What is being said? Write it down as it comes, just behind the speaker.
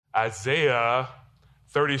Isaiah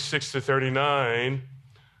 36 to 39.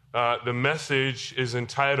 The message is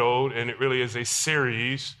entitled, and it really is a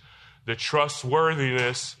series, The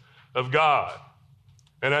Trustworthiness of God.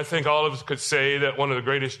 And I think all of us could say that one of the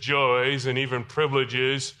greatest joys and even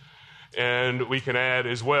privileges, and we can add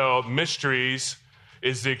as well, mysteries,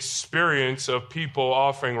 is the experience of people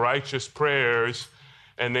offering righteous prayers,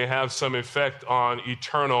 and they have some effect on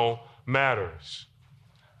eternal matters.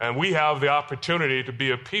 And we have the opportunity to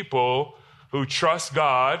be a people who trust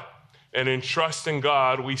God, and in trusting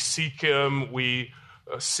God, we seek Him, we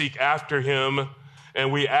seek after Him,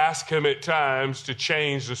 and we ask Him at times to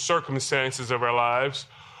change the circumstances of our lives,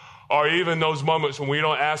 or even those moments when we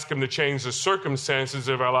don't ask Him to change the circumstances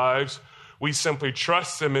of our lives, we simply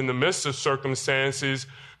trust Him in the midst of circumstances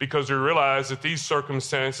because we realize that these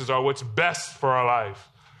circumstances are what's best for our life.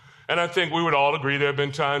 And I think we would all agree there have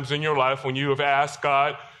been times in your life when you have asked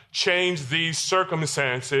God, change these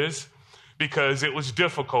circumstances because it was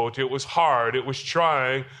difficult, it was hard, it was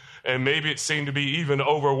trying, and maybe it seemed to be even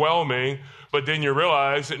overwhelming, but then you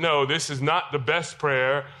realize that no, this is not the best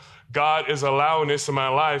prayer. God is allowing this in my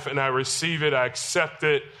life, and I receive it, I accept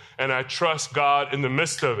it, and I trust God in the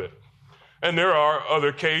midst of it. And there are other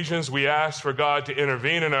occasions we ask for God to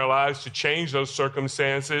intervene in our lives to change those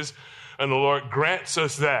circumstances, and the Lord grants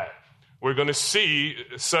us that. We're going to see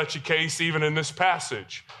such a case even in this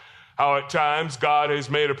passage, how at times God has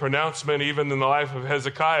made a pronouncement even in the life of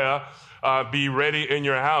Hezekiah, be ready in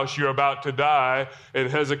your house, you're about to die, and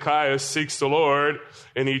Hezekiah seeks the Lord,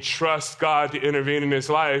 and he trusts God to intervene in his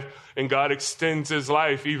life, and God extends his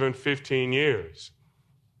life even 15 years.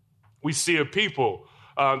 We see a people,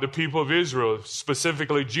 the people of Israel,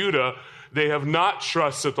 specifically Judah, they have not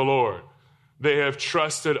trusted the Lord. They have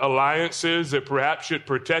trusted alliances that perhaps should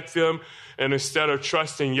protect them, and instead of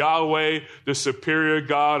trusting Yahweh, the superior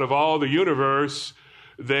God of all the universe,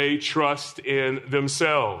 they trust in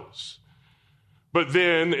themselves. But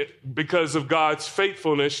then, because of God's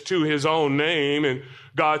faithfulness to His own name and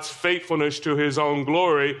God's faithfulness to His own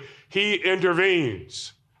glory, He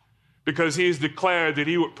intervenes because He has declared that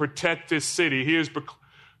He would protect His city. He has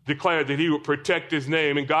declared that He would protect His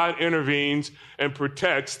name, and God intervenes and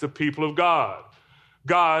protects the people of God.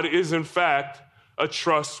 God is, in fact, a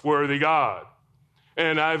trustworthy God.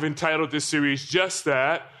 And I've entitled this series just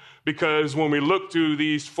that, because when we look through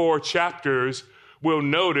these 4 chapters, we'll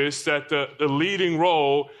notice that the leading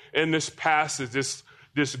role in this passage,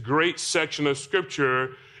 this great section of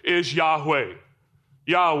Scripture, is Yahweh.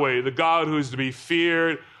 Yahweh, the God who is to be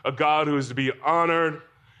feared, a God who is to be honored.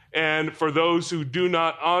 And for those who do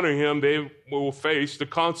not honor Him, they will face the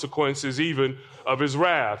consequences even of His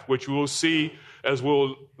wrath, which we will see as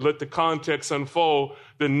we'll let the context unfold.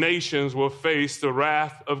 The nations will face the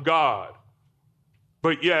wrath of God.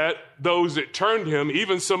 But yet, those that turn to Him,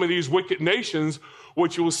 even some of these wicked nations,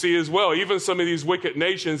 which you will see as well, even some of these wicked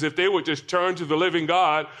nations, if they would just turn to the living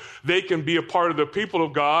God, they can be a part of the people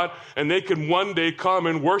of God, and they can one day come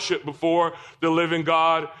and worship before the living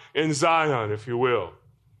God in Zion, if you will.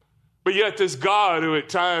 But yet this God who at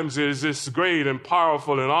times is this great and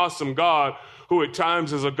powerful and awesome God, who at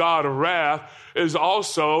times is a God of wrath, is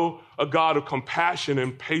also a God of compassion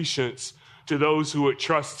and patience to those who would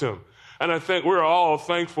trust Him. And I think we're all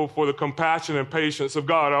thankful for the compassion and patience of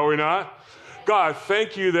God, are we not? God,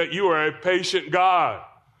 thank you that you are a patient God.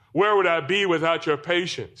 Where would I be without your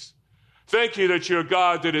patience? Thank you that you're a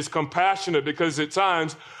God that is compassionate, because at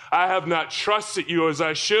times I have not trusted you as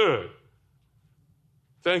I should.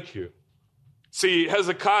 Thank you. See,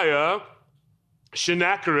 Hezekiah,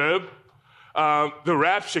 Sennacherib, the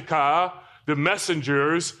Rabshakeh, the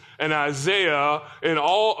messengers, and Isaiah, and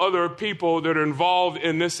all other people that are involved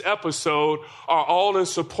in this episode are all in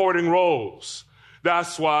supporting roles.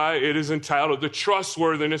 That's why it is entitled The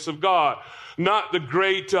Trustworthiness of God. Not the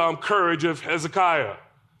great courage of Hezekiah.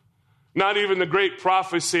 Not even the great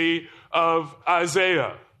prophecy of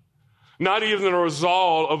Isaiah. Not even the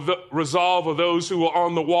resolve of those who were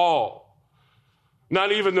on the wall.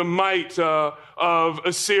 Not even the might of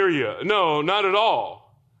Assyria. No, not at all.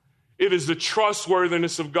 It is the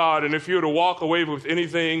trustworthiness of God. And if you were to walk away with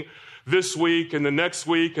anything this week and the next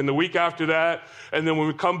week and the week after that, and then when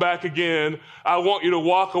we come back again, I want you to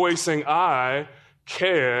walk away saying, I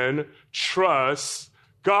can trust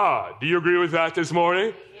God. Do you agree with that this morning?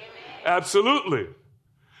 Amen. Absolutely.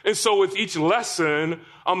 And so with each lesson,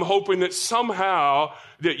 I'm hoping that somehow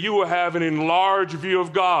that you will have an enlarged view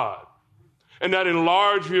of God. And that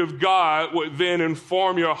enlarged view of God would then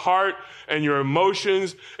inform your heart and your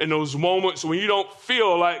emotions in those moments when you don't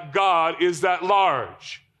feel like God is that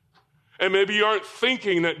large. And maybe you aren't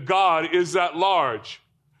thinking that God is that large.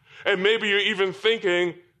 And maybe you're even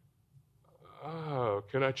thinking, Oh,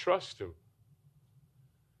 can I trust him?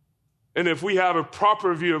 And if we have a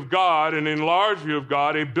proper view of God, an enlarged view of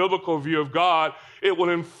God, a biblical view of God, it will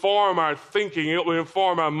inform our thinking. It will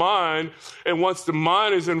inform our mind. And once the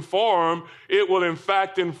mind is informed, it will in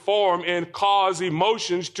fact inform and cause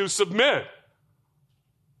emotions to submit.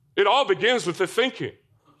 It all begins with the thinking.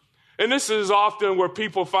 And this is often where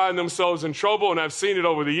people find themselves in trouble, and I've seen it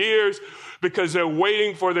over the years, because they're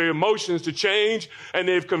waiting for their emotions to change, and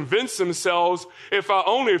they've convinced themselves, if I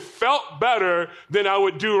only felt better, then I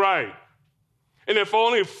would do right. And if I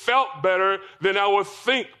only felt better, then I would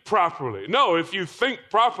think properly. No, if you think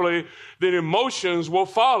properly, then emotions will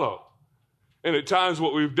follow. And at times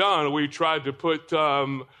what we've done, we tried to put,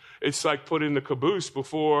 it's like putting the caboose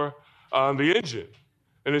before the engine.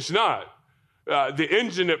 And it's not. The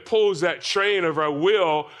engine that pulls that train of our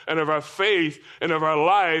will and of our faith and of our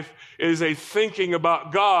life is a thinking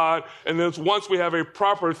about God. And then once we have a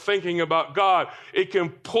proper thinking about God, it can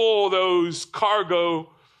pull those cargo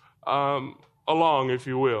along, if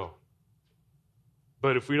you will.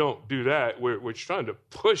 But if we don't do that, we're trying to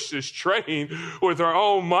push this train with our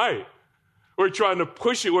own might. We're trying to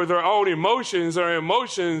push it with our own emotions. Our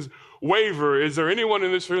emotions waver. Is there anyone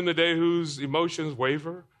in this room today whose emotions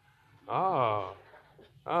waver?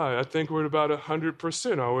 I think we're at about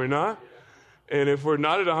 100%, are we not? And if we're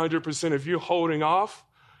not at 100%, if you're holding off,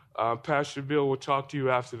 Pastor Bill will talk to you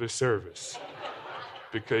after the service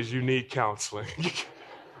because you need counseling.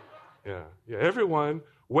 Yeah, everyone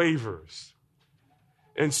wavers.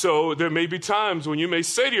 And so there may be times when you may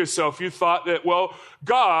say to yourself, you thought that, well,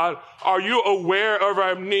 God, are you aware of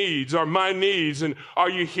our needs, or my needs, and are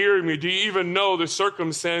you hearing me? Do you even know the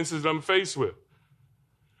circumstances I'm faced with?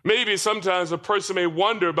 Maybe sometimes a person may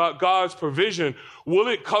wonder about God's provision. Will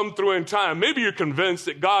it come through in time? Maybe you're convinced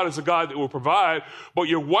that God is a God that will provide, but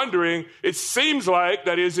you're wondering, it seems like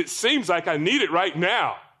I need it right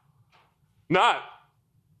now. Not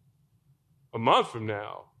a month from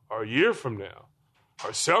now, or a year from now,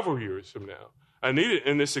 or several years from now. I need it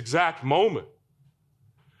in this exact moment.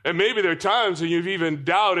 And maybe there are times when you've even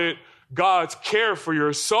doubted God's care for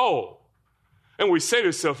your soul. And we say to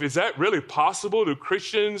ourselves, is that really possible? Do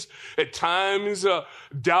Christians at times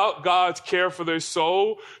doubt God's care for their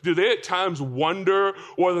soul? Do they at times wonder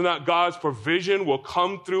whether or not God's provision will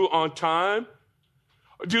come through on time?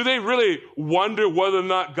 Do they really wonder whether or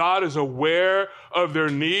not God is aware of their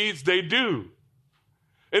needs? They do.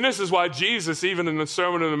 And this is why Jesus, even in the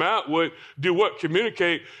Sermon on the Mount, would do what?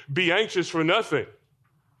 Communicate, be anxious for nothing.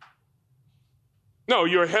 No,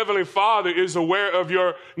 your heavenly Father is aware of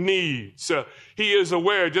your needs. He is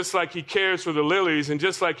aware, just like he cares for the lilies, and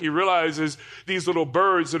just like he realizes these little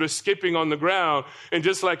birds that are skipping on the ground, and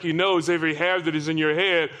just like he knows every hair that is in your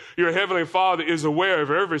head, your heavenly Father is aware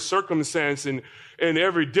of every circumstance and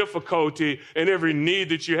every difficulty and every need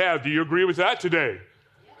that you have. Do you agree with that today?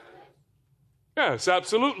 Yes,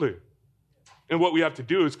 absolutely. And what we have to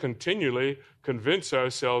do is continually convince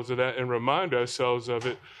ourselves of that and remind ourselves of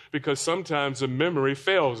it, because sometimes the memory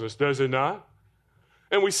fails us, does it not?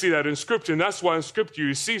 And we see that in Scripture. And that's why in Scripture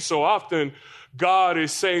you see so often God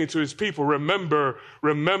is saying to his people, remember,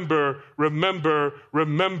 remember, remember,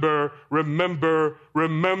 remember, remember,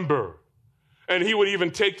 remember. And he would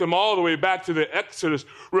even take them all the way back to the Exodus.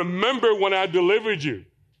 Remember when I delivered you.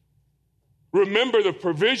 Remember the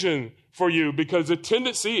provision for you, because the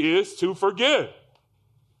tendency is to forget.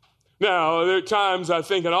 Now, there are times, I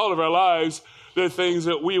think, in all of our lives, there are things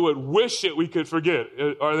that we would wish that we could forget.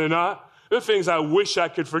 Are there not? There are things I wish I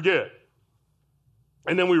could forget.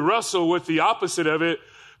 And then we wrestle with the opposite of it.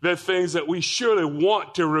 There are things that we surely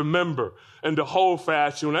want to remember and to hold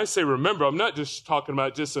fast. And when I say remember, I'm not just talking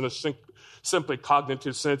about just in a simply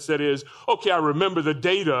cognitive sense. That is, okay, I remember the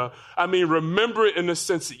data. I mean, remember it in the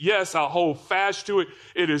sense that, yes, I'll hold fast to it.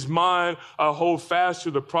 It is mine. I'll hold fast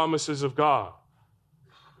to the promises of God.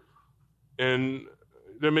 And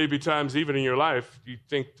there may be times even in your life you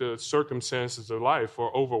think the circumstances of life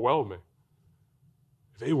are overwhelming.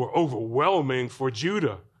 They were overwhelming for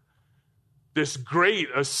Judah. This great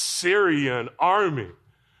Assyrian army,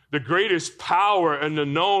 the greatest power in the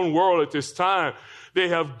known world at this time. They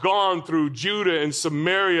have gone through Judah and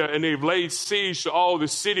Samaria, and they've laid siege to all the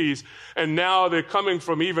cities. And now they're coming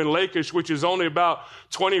from even Lachish, which is only about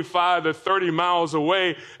 25 to 30 miles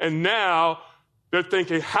away. And now they're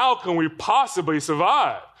thinking, how can we possibly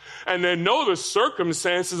survive? And they know the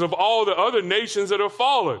circumstances of all the other nations that have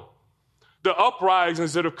fallen. The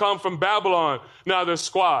uprisings that have come from Babylon, now they're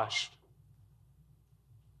squashed.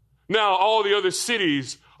 Now all the other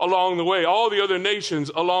cities along the way, all the other nations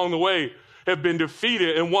along the way have been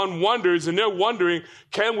defeated. And one wonders, and they're wondering,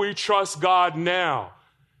 can we trust God now?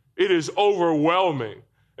 It is overwhelming.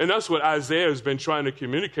 And that's what Isaiah has been trying to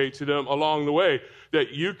communicate to them along the way,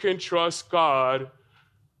 that you can trust God,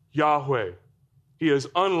 Yahweh. He is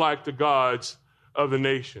unlike the gods of the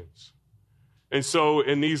nations. And so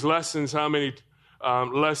in these lessons, how many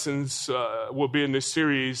lessons will be in this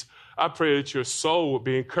series? I pray that your soul will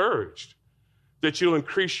be encouraged, that you'll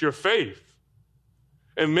increase your faith.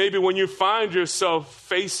 And maybe when you find yourself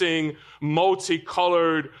facing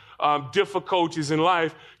multicolored difficulties in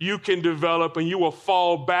life, you can develop and you will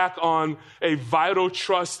fall back on a vital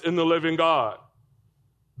trust in the living God.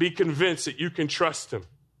 Be convinced that you can trust him.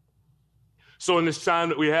 So in this time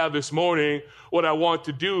that we have this morning, what I want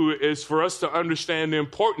to do is for us to understand the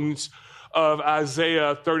importance of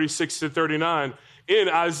Isaiah 36 to 39. In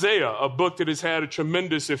Isaiah, a book that has had a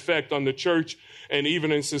tremendous effect on the church and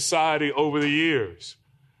even in society over the years.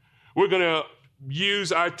 We're going to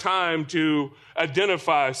use our time to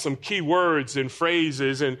identify some key words and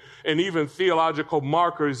phrases and even theological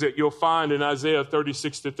markers that you'll find in Isaiah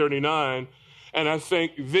 36 to 39. And I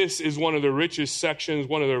think this is one of the richest sections,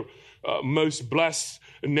 one of the most blessed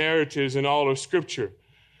narratives in all of Scripture.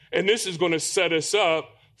 And this is going to set us up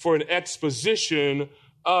for an exposition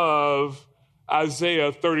of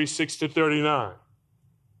Isaiah 36 to 39.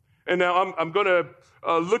 And now I'm going to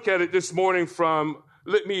look at it this morning from,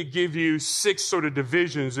 let me give you 6 sort of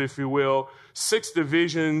divisions, if you will, 6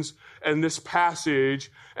 divisions in this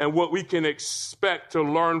passage and what we can expect to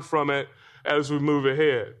learn from it as we move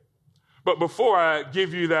ahead. But before I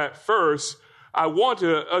give you that first, I want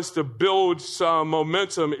us to build some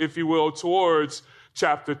momentum, if you will, towards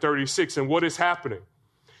chapter 36 and what is happening.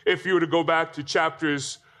 If you were to go back to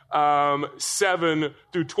chapters 7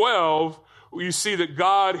 through 12, you see that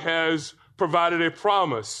God has provided a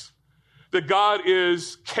promise, that God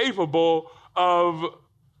is capable of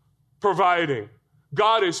providing.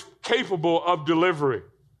 God is capable of delivering.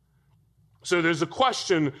 So there's a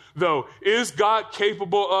question, though. Is God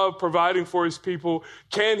capable of providing for his people?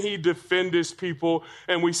 Can he defend his people?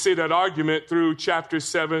 And we see that argument through chapters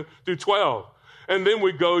 7 through 12. And then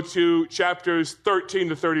we go to chapters 13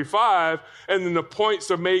 to 35, and then the points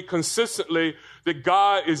are made consistently that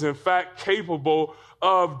God is in fact capable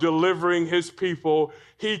of delivering his people.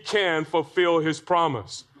 He can fulfill his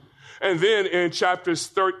promise. And then in chapters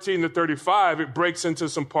 13 to 35, it breaks into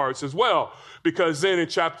some parts as well, because then in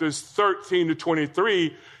chapters 13 to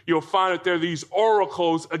 23, you'll find that there are these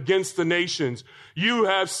oracles against the nations. You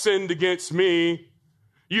have sinned against me.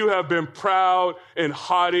 You have been proud and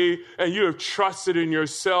haughty, and you have trusted in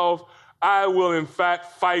yourself. I will, in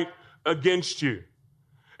fact, fight against you.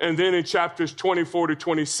 And then in chapters 24 to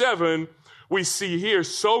 27, we see here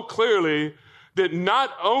so clearly that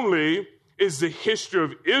not only is the history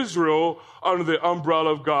of Israel under the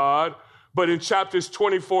umbrella of God, but in chapters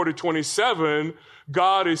 24 to 27,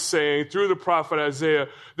 God is saying through the prophet Isaiah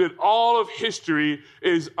that all of history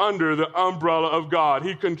is under the umbrella of God.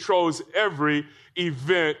 He controls every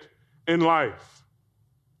event in life.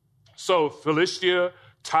 So Philistia,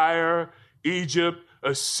 Tyre, Egypt,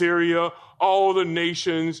 Assyria, all the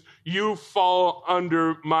nations, you fall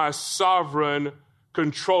under my sovereign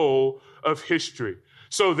control of history.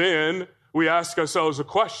 So then we ask ourselves a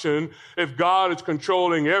question: if God is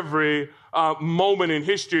controlling every moment in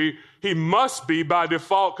history, he must be by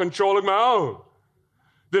default controlling my own.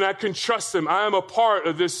 Then I can trust him. I am a part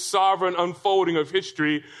of this sovereign unfolding of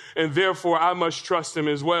history, and therefore I must trust him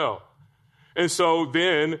as well. And so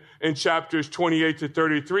then in chapters 28 to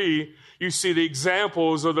 33, you see the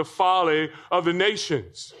examples of the folly of the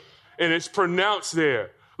nations, and it's pronounced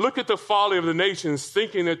there. Look at the folly of the nations,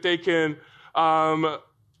 thinking that they can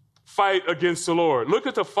fight against the Lord. Look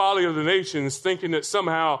at the folly of the nations, thinking that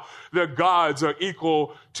somehow their gods are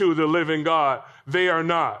equal to the living God. They are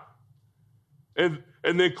not. And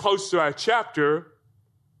then close to our chapter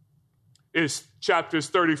is chapters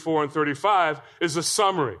 34 and 35 is a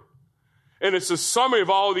summary. And it's a summary of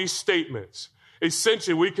all these statements.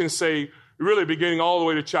 Essentially, we can say, really beginning all the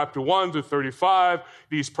way to chapter 1 to 35,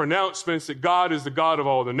 these pronouncements that God is the God of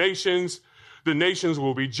all the nations. The nations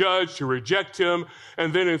will be judged to reject him.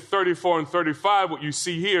 And then in 34 and 35, what you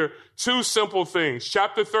see here, 2 simple things.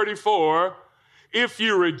 Chapter 34, if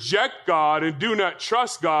you reject God and do not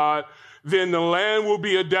trust God, then the land will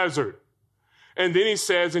be a desert. And then he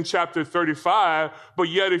says in chapter 35, but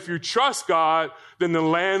yet if you trust God, then the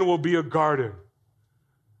land will be a garden.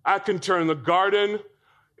 I can turn the garden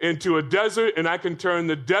into a desert, and I can turn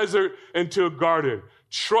the desert into a garden.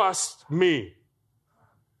 Trust me.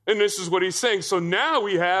 And this is what he's saying. So now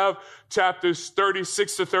we have chapters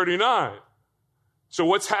 36 to 39. So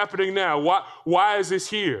what's happening now? Why is this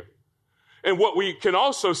here? And what we can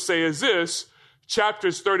also say is this: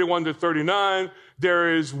 chapters 31 to 39,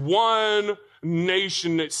 there is one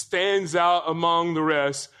nation that stands out among the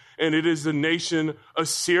rest, and it is the nation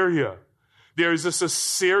Assyria. There is this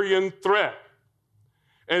Assyrian threat.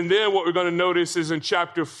 And then what we're going to notice is in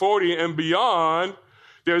chapter 40 and beyond,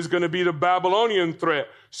 there's going to be the Babylonian threat.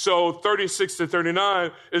 So 36 to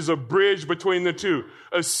 39 is a bridge between the two.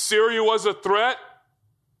 Assyria was a threat,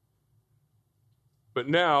 but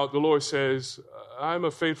now the Lord says, I'm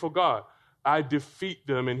a faithful God. I defeat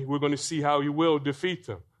them, and we're going to see how he will defeat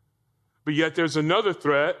them. But yet there's another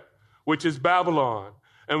threat, which is Babylon.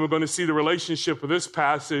 And we're going to see the relationship of this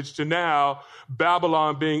passage to now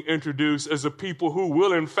Babylon being introduced as a people who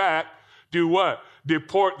will, in fact, do what?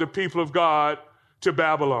 Deport the people of God to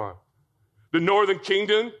Babylon. The northern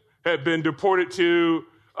kingdom had been deported to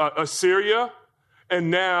Assyria, and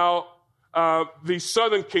now the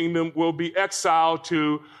southern kingdom will be exiled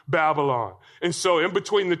to Babylon. And so in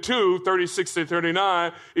between the two, 36 to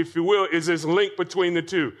 39, if you will, is this link between the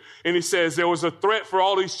two. And he says, there was a threat for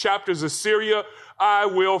all these chapters, Assyria, I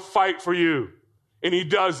will fight for you. And he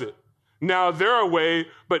does it. Now they're away,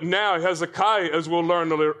 but now Hezekiah, as we'll learn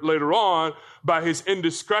later on, by his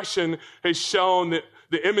indiscretion, has shown that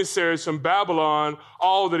the emissaries from Babylon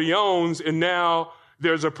all that he owns, and now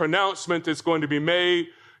there's a pronouncement that's going to be made,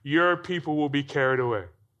 your people will be carried away.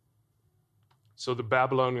 So the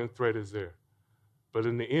Babylonian threat is there. But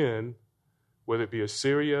in the end, whether it be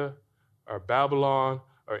Assyria or Babylon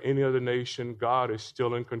or any other nation, God is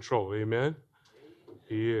still in control. Amen?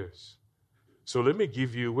 He is. So let me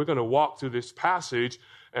we're going to walk through this passage,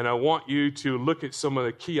 and I want you to look at some of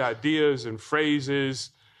the key ideas and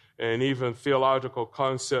phrases and even theological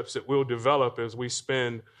concepts that we'll develop as we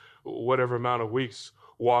spend whatever amount of weeks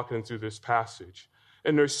walking through this passage.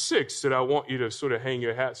 And there's 6 that I want you to sort of hang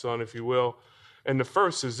your hats on, if you will. And the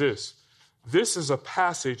first is this. This is a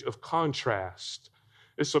passage of contrast.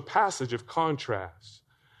 It's a passage of contrast.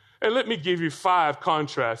 And let me give you 5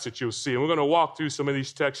 contrasts that you'll see. And we're going to walk through some of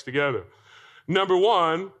these texts together. Number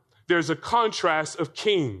 1, there's a contrast of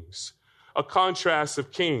kings. A contrast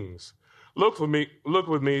of kings. Look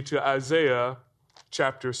with me to Isaiah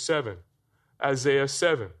chapter 7. Isaiah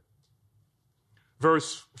 7.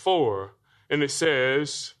 Verse 4. And it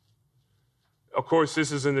says, of course,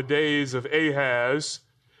 this is in the days of Ahaz.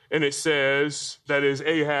 And it says, that is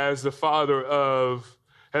Ahaz, the father of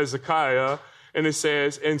Hezekiah. And it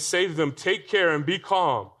says, and say to them, take care and be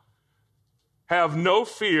calm. Have no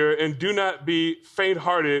fear and do not be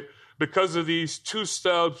faint-hearted because of these 2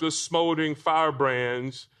 stubs of smoldering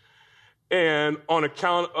firebrands and on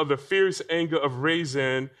account of the fierce anger of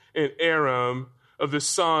Rezin and Aram of the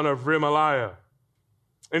son of Remaliah.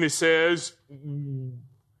 And it says,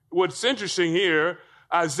 what's interesting here,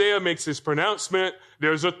 Isaiah makes this pronouncement,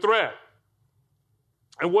 there's a threat.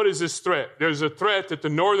 And what is this threat? There's a threat that the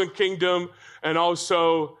northern kingdom and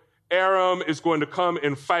also Aram is going to come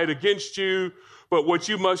and fight against you. But what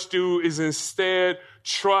you must do is instead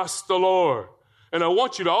trust the Lord. And I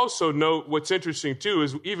want you to also note what's interesting too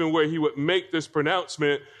is even where he would make this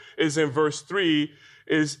pronouncement is in verse 3,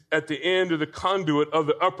 is at the end of the conduit of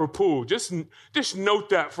the upper pool. Just note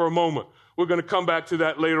that for a moment. We're going to come back to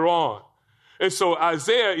that later on. And so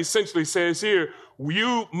Isaiah essentially says here,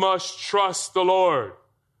 you must trust the Lord.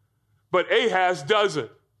 But Ahaz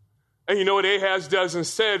doesn't. And you know what Ahaz does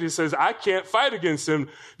instead? He says, I can't fight against them.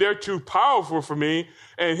 They're too powerful for me.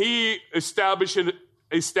 And he establishes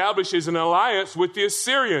an alliance with the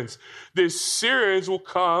Assyrians. The Assyrians will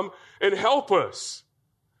come and help us.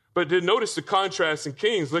 But then notice the contrast in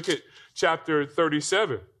Kings. Look at chapter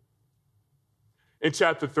 37. In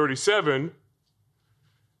chapter 37,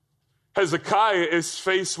 Hezekiah is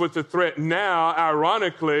faced with the threat now,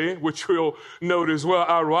 ironically, which we'll note as well,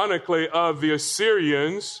 ironically, of the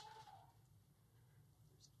Assyrians.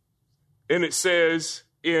 And it says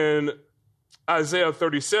in Isaiah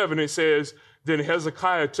 37, it says, then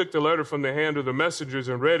Hezekiah took the letter from the hand of the messengers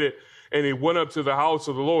and read it, and he went up to the house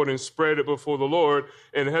of the Lord and spread it before the Lord.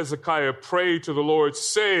 And Hezekiah prayed to the Lord,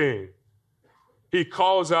 saying, he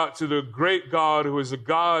calls out to the great God, who is the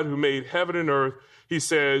God who made heaven and earth. He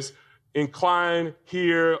says, incline,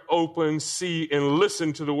 hear, open, see, and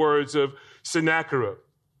listen to the words of Sennacherib,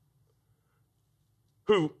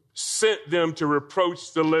 who sent them to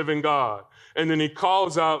reproach the living God. And then he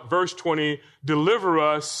calls out, verse 20, deliver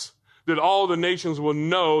us, that all the nations will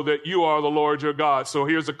know that you are the Lord your God. So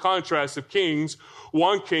here's a contrast of kings.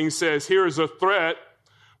 One king says, here is a threat.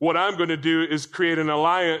 What I'm going to do is create an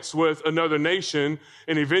alliance with another nation,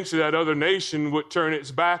 and eventually that other nation would turn its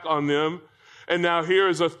back on them. And now here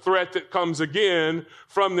is a threat that comes again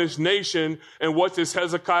from this nation. And what does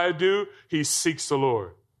Hezekiah do? He seeks the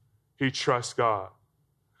Lord. he trusts God.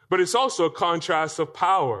 But it's also a contrast of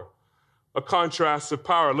power, a contrast of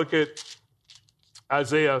power. Look at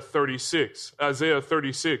Isaiah 36,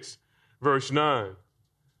 verse 9.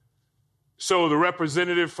 So the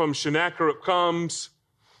representative from Sennacherib comes,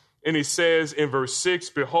 and he says in verse 6,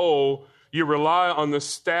 behold, you rely on the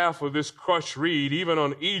staff of this crushed reed, even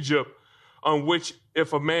on Egypt, on which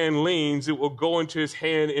if a man leans, it will go into his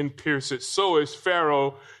hand and pierce it. So is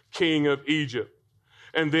Pharaoh, king of Egypt.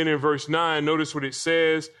 And then in verse 9, notice what it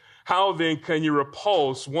says. How then can you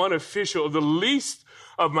repulse one official of the least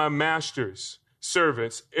of my master's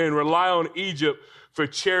servants and rely on Egypt for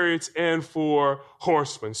chariots and for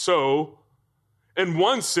horsemen? So, in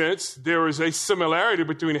one sense, there is a similarity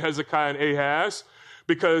between Hezekiah and Ahaz,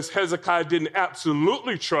 because Hezekiah didn't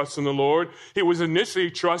absolutely trust in the Lord. He was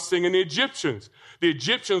initially trusting in the Egyptians. The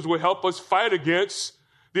Egyptians would help us fight against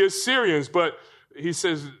the Assyrians, but he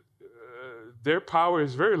says their power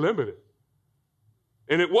is very limited.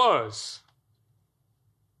 And it was.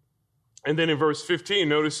 And then in verse 15,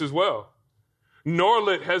 notice as well, nor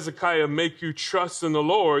let Hezekiah make you trust in the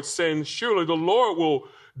Lord, saying, surely the Lord will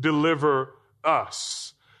deliver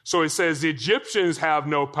us. So it says the Egyptians have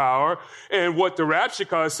no power. And what the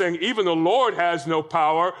Rabshakeh is saying, even the Lord has no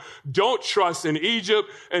power. Don't trust in Egypt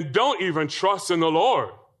and don't even trust in the Lord.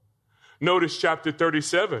 Notice chapter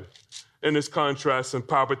 37 in this contrast in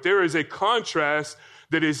power. But there is a contrast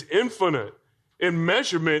that is infinite in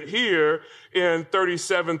measurement here in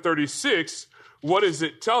 37:36. What does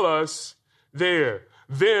it tell us there?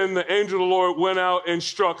 Then the angel of the Lord went out and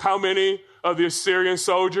struck how many of the Assyrian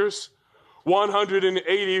soldiers?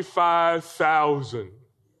 185,000.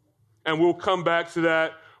 And we'll come back to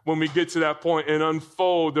that when we get to that point and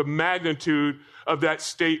unfold the magnitude of that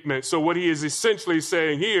statement. So what he is essentially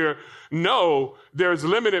saying here, no, there's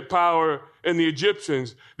limited power in the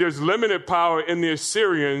Egyptians. There's limited power in the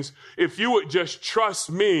Assyrians. If you would just trust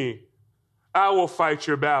me, I will fight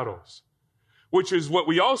your battles, which is what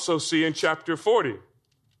we also see in chapter 40.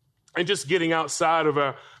 And just getting outside of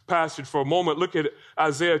our passage for a moment, look at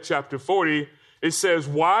Isaiah chapter 40. It says,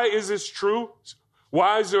 why is this true?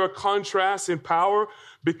 Why is there a contrast in power?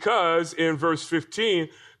 Because in verse 15,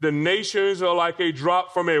 the nations are like a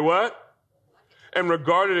drop from a what? And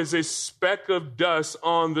regarded as a speck of dust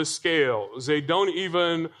on the scales. They don't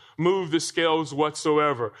even move the scales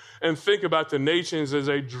whatsoever. And think about the nations as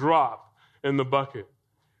a drop in the bucket.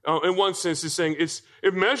 In one sense, it's saying it's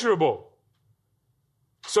immeasurable.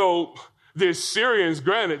 So the Assyrians,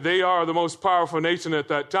 granted, they are the most powerful nation at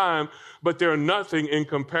that time, but they're nothing in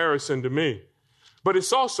comparison to me. But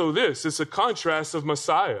it's also this. It's a contrast of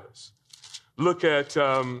messiahs. Look at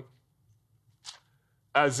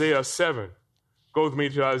Isaiah 7. Go with me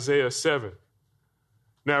to Isaiah 7.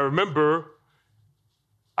 Now remember,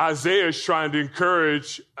 Isaiah is trying to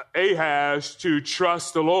encourage Ahaz to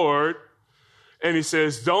trust the Lord. And he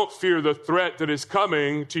says, don't fear the threat that is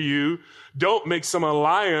coming to you. Don't make some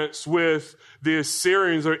alliance with the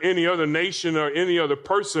Assyrians or any other nation or any other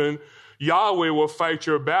person. Yahweh will fight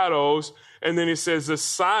your battles. And then he says the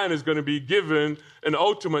sign is going to be given, an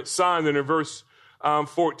ultimate sign. And in verse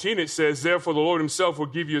 14, it says, therefore the Lord himself will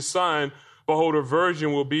give you a sign. Behold, a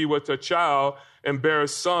virgin will be with a child and bear a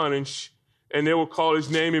son, and they will call his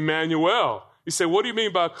name Emmanuel. You say, what do you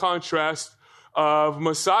mean by contrast of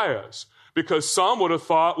messiahs? Because some would have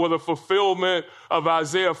thought, well, the fulfillment of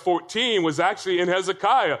Isaiah 14 was actually in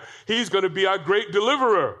Hezekiah. He's going to be our great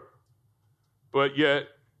deliverer. But yet,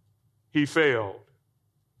 he failed.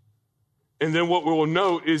 And then what we will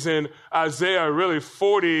note is in Isaiah really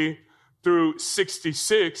 40 through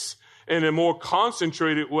 66, in a more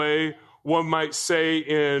concentrated way, one might say,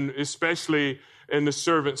 especially in the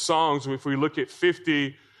servant songs, if we look at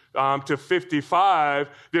 50 to 55,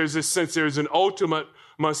 there's a sense there's an ultimate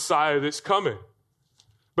Messiah that's coming.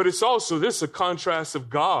 But it's also this, a contrast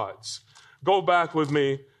of gods. Go back with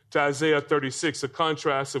me to Isaiah 36, a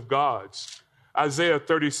contrast of gods. Isaiah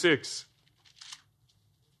 36,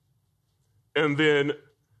 and then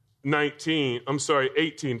 18,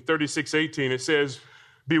 36, 18, it says,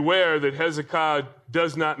 beware that Hezekiah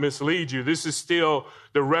does not mislead you. This is still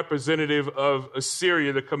the representative of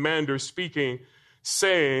Assyria, the commander speaking,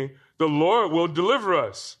 saying, the Lord will deliver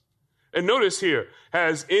us. And notice here,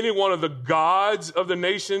 has any one of the gods of the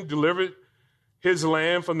nation delivered his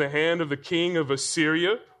land from the hand of the king of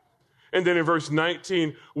Assyria? And then in verse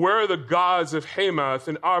 19, where are the gods of Hamath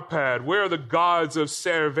and Arpad? Where are the gods of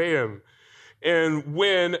Sarvaim? And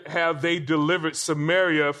when have they delivered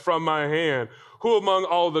Samaria from my hand? Who among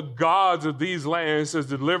all the gods of these lands has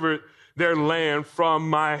delivered their land from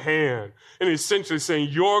my hand? And essentially saying,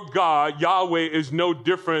 your God, Yahweh, is no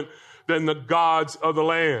different than the gods of the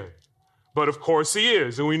land. But of course he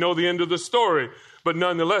is, and we know the end of the story. But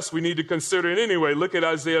nonetheless, we need to consider it anyway. Look at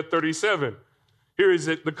Isaiah 37. Here is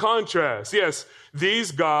the contrast. Yes,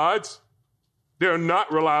 these gods, they're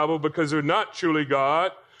not reliable because they're not truly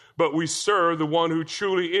God, but we serve the one who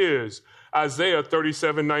truly is. Isaiah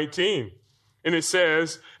 37:19. And it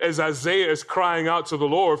says, as Isaiah is crying out to the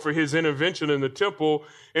Lord for his intervention in the temple,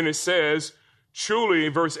 and it says, truly,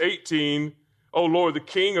 verse 18, O Lord, the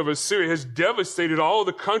king of Assyria has devastated all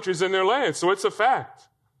the countries in their land. So it's a fact.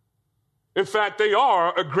 In fact, they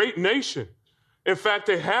are a great nation. In fact,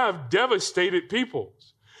 they have devastated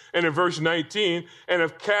peoples. And in verse 19, and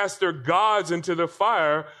have cast their gods into the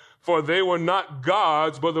fire, for they were not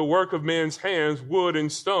gods, but the work of men's hands, wood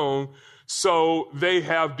and stone. So they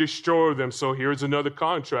have destroyed them. So here's another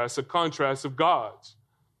contrast, a contrast of gods.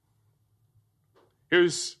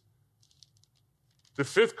 Here's the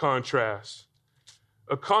fifth contrast,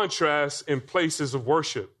 a contrast in places of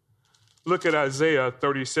worship. Look at Isaiah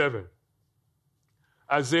 37.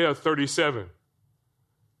 Isaiah 37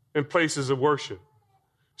 in places of worship.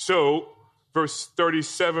 So verse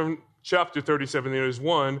 37, chapter 37, there is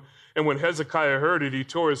 1. And when Hezekiah heard it, he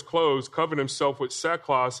tore his clothes, covered himself with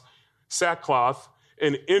sackcloth,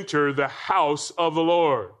 and entered the house of the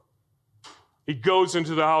Lord. He goes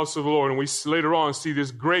into the house of the Lord, and we later on see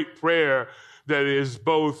this great prayer that is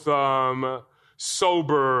both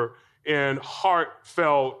sober and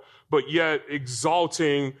heartfelt, but yet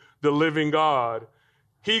exalting the living God.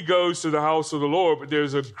 He goes to the house of the Lord, but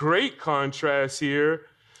there's a great contrast here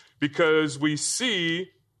because we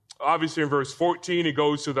see, obviously in verse 14, he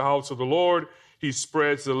goes to the house of the Lord. He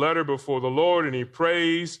spreads the letter before the Lord and he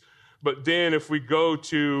prays. But then if we go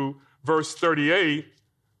to verse 38,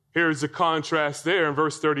 here's the contrast there. In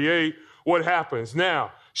verse 38, what happens?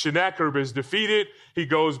 Now, Sennacherib is defeated. He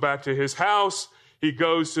goes back to his house. He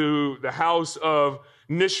goes to the house of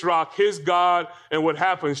Nisroch, his god. And what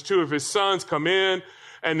happens? 2 of his sons come in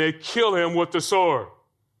and they kill him with the sword.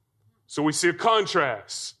 So we see a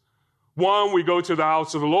contrast. One, we go to the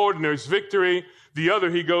house of the Lord and there's victory. The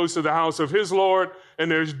other, he goes to the house of his Lord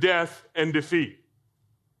and there's death and defeat.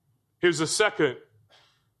 Here's a second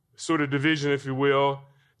sort of division, if you will.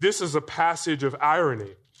 This is a passage of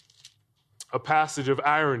irony. A passage of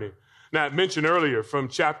irony. Now, I mentioned earlier from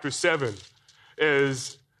chapter 7,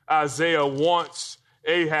 as Isaiah wants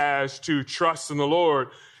Ahaz to trust in the Lord.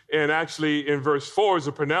 And actually in verse 4 is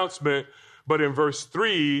a pronouncement, but in verse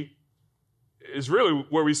 3 is really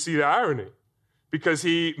where we see the irony. Because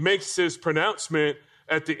he makes his pronouncement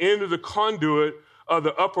at the end of the conduit of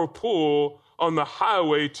the upper pool on the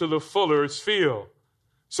highway to the fuller's field.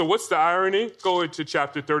 So what's the irony? Go into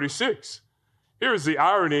chapter 36. Here's the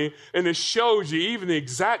irony, and it shows you even the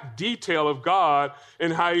exact detail of God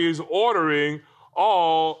and how he is ordering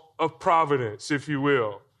all of providence, if you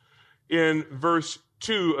will. In verse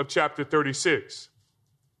 2 of chapter 36.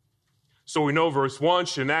 So we know verse 1,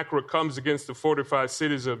 Sennacherib comes against the fortified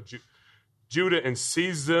cities of Judah and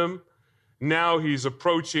seizes them. Now he's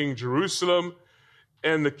approaching Jerusalem.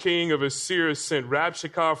 And the king of Assyria sent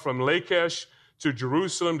Rabshakeh from Lachish to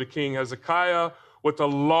Jerusalem to King Hezekiah with a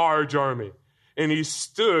large army. And he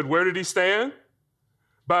stood, where did he stand?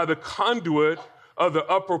 By the conduit of the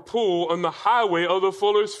upper pool on the highway of the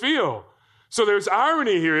fuller's field. So there's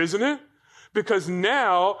irony here, isn't it? Because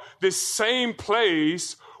now this same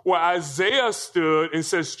place where Isaiah stood and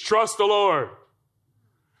says, trust the Lord.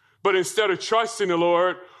 But instead of trusting the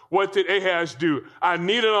Lord, what did Ahaz do? I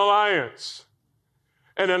need an alliance.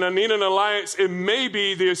 And then I need an alliance. It may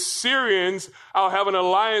be the Assyrians. I'll have an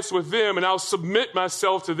alliance with them and I'll submit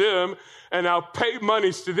myself to them and I'll pay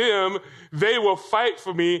monies to them. They will fight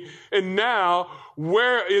for me. And now,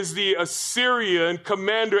 where is the Assyrian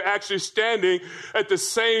commander actually standing at the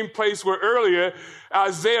same place where earlier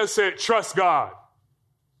Isaiah said, trust God?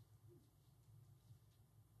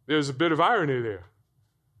 There's a bit of irony there.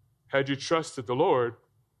 Had you trusted the Lord,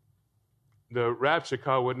 the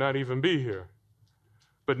Rabshakeh would not even be here.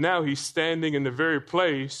 But now he's standing in the very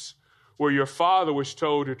place where your father was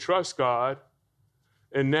told to trust God,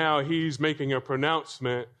 and now he's making a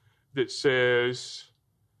pronouncement that says,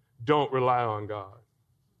 don't rely on God.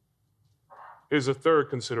 Here's a third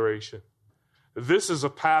consideration. This is a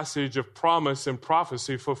passage of promise and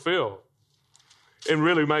prophecy fulfilled. And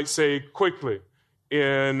really might say quickly,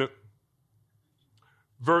 in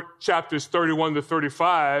chapters 31 to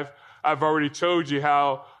 35, I've already told you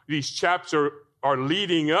how these chapters are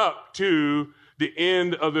leading up to the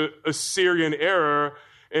end of the Assyrian era.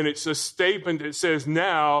 And it's a statement that says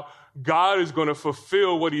now God is going to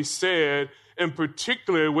fulfill what he said, in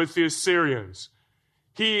particular with the Assyrians.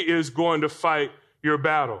 He is going to fight your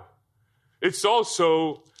battle. It's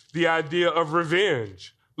also the idea of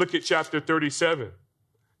revenge. Look at chapter 37.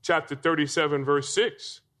 Chapter 37, verse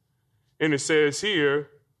 6. And it says here,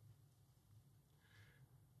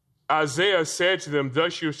 Isaiah said to them,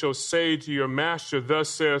 thus you shall say to your master, thus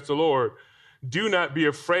saith the Lord, do not be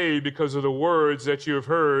afraid because of the words that you have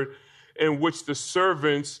heard, in which the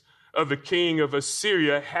servants of the king of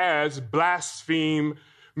Assyria has blasphemed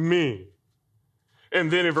me. And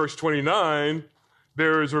then in verse 29,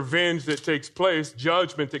 there is revenge that takes place,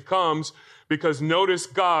 judgment that comes, because notice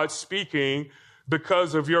God speaking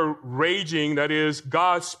because of your raging, that is,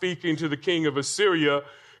 God speaking to the king of Assyria,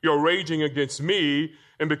 you're raging against me,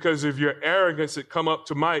 and because of your arrogance that come up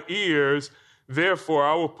to my ears, therefore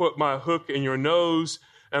I will put my hook in your nose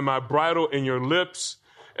and my bridle in your lips,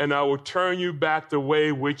 and I will turn you back the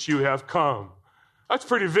way which you have come. That's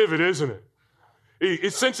pretty vivid, isn't it?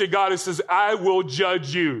 Essentially, God says, I will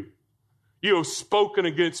judge you. You have spoken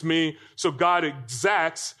against me, so God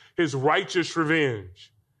exacts his righteous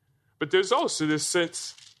revenge. But there's also this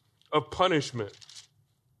sense of punishment.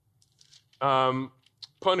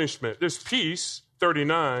 Punishment. There's peace,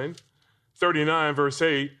 39 verse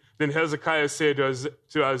 8. Then Hezekiah said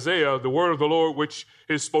to Isaiah, the word of the Lord which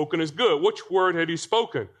is spoken is good. Which word had he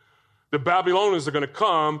spoken? The Babylonians are going to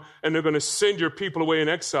come and they're going to send your people away in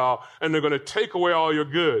exile and they're going to take away all your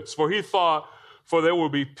goods. For he thought, for there will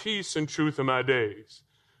be peace and truth in my days.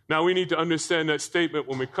 Now we need to understand that statement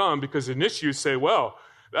when we come, because initially you say, well,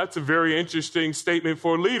 that's a very interesting statement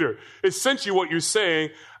for a leader. Essentially what you're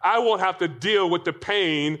saying, I won't have to deal with the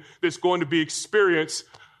pain that's going to be experienced.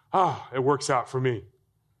 It works out for me.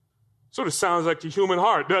 Sort of sounds like the human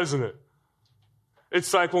heart, doesn't it?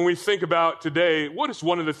 It's like when we think about today, what is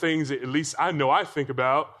one of the things that at least I know I think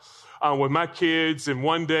about with my kids and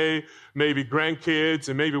one day maybe grandkids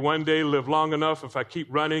and maybe one day live long enough if I keep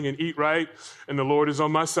running and eat right and the Lord is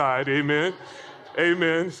on my side. Amen.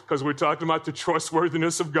 Amen. Because we're talking about the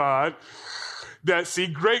trustworthiness of God. That see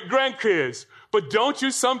great grandkids. But don't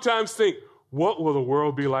you sometimes think, what will the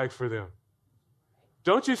world be like for them?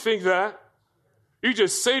 Don't you think that? You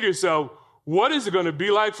just say to yourself, what is it going to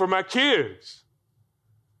be like for my kids?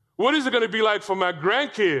 What is it going to be like for my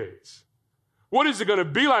grandkids? What is it going to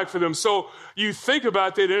be like for them? So you think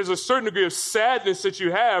about that. There's a certain degree of sadness that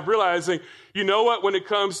you have, realizing, you know what, when it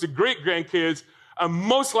comes to great grandkids, I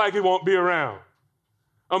most likely won't be around.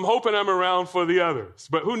 I'm hoping I'm around for the others,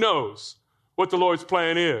 but who knows what the Lord's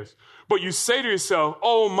plan is. But you say to yourself,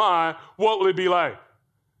 oh my, what will it be like?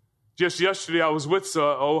 Just yesterday, I was with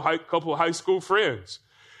a couple of high school friends.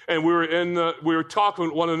 And we were talking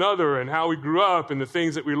with one another and how we grew up and the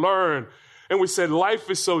things that we learned. And we said, life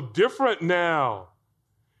is so different now.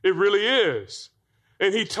 It really is.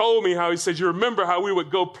 And he told me how, he said, you remember how we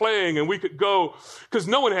would go playing and we could go, because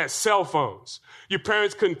no one had cell phones. Your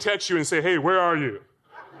parents couldn't text you and say, hey, where are you?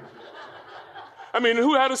 I mean,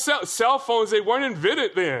 who had cell phones? They weren't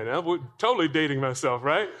invented then. I'm totally dating myself,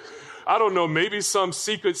 right? I don't know, maybe some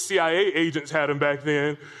secret CIA agents had them back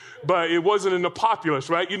then. But it wasn't in the populace,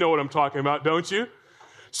 right? You know what I'm talking about, don't you?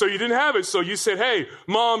 So you didn't have it. So you said, hey,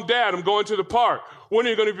 Mom, Dad, I'm going to the park. When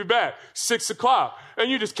are you going to be back? 6 o'clock.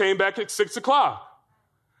 And you just came back at 6 o'clock.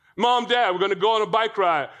 Mom, Dad, we're going to go on a bike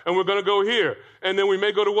ride, and we're going to go here. And then we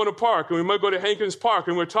may go to Winter Park, and we might go to Hankins Park,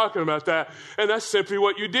 and we're talking about that. And that's simply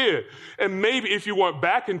what you did. And maybe if you weren't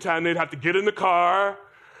back in time, they'd have to get in the car,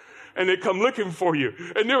 and they come looking for you.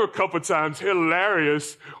 And there were a couple of times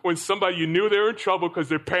hilarious when somebody you knew they were in trouble because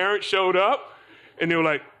their parents showed up and they were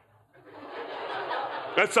like,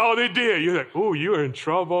 that's all they did. You're like, oh, you were in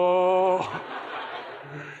trouble.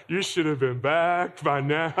 You should have been back by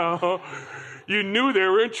now. You knew they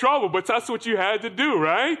were in trouble, but that's what you had to do,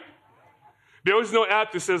 right? There was no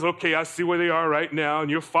app that says, okay, I see where they are right now, and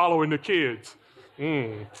you're following the kids.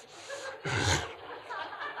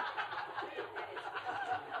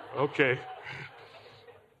 Okay.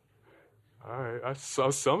 All right. I saw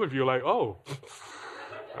some of you like, oh.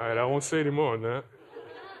 All right, I won't say any more on that.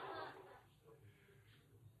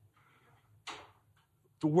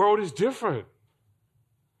 The world is different.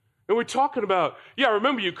 And we're talking about,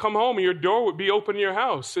 remember you come home and your door would be open in your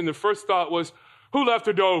house. And the first thought was, who left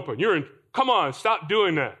the door open? Come on, stop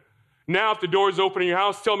doing that. Now if the door is open in your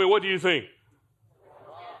house, tell me, what do you think?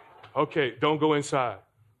 Okay, don't go inside.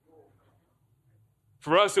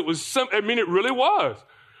 For us, it was it really was.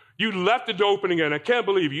 You left the door open again. I can't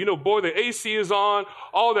believe it. Boy, the AC is on.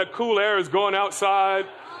 All that cool air is going outside.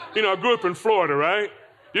 I grew up in Florida, right?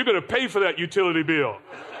 You're going to pay for that utility bill.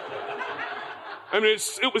 I mean,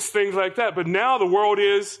 it was things like that. But now the world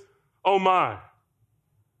is, oh my.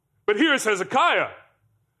 But here's Hezekiah.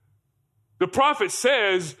 The prophet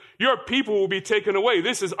says, your people will be taken away.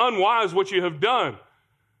 This is unwise what you have done.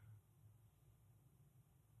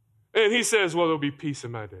 And he says, well, there'll be peace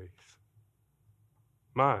in my days.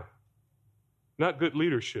 Not good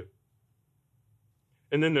leadership.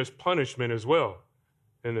 And then there's punishment as well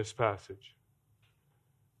in this passage.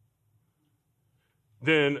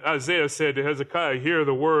 Then Isaiah said to Hezekiah, hear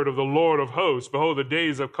the word of the Lord of hosts. Behold, the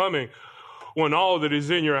days are coming when all that is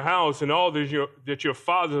in your house and all that your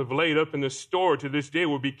fathers have laid up in the store to this day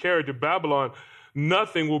will be carried to Babylon.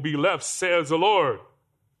 Nothing will be left, says the Lord.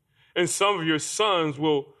 And some of your sons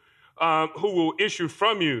who will issue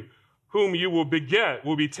from you, whom you will beget,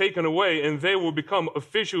 will be taken away, and they will become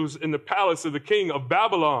officials in the palace of the king of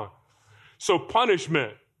Babylon. So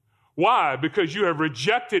punishment. Why? Because you have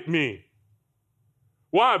rejected me.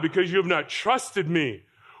 Why? Because you have not trusted me.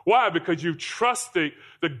 Why? Because you've trusted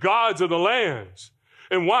the gods of the lands.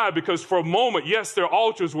 And why? Because for a moment, yes, their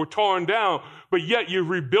altars were torn down, but yet you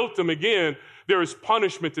rebuilt them again. There is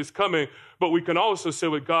punishment that's coming, but we can also say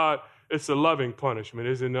with God, it's a loving punishment,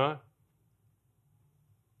 is it not?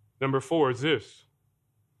 Number 4 is this.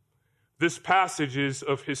 This passage is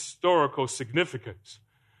of historical significance.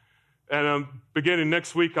 And beginning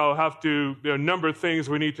next week, there are a number of things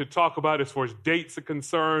we need to talk about as far as dates are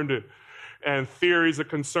concerned and theories are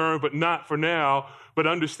concerned, but not for now. But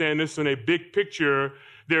understand this in a big picture,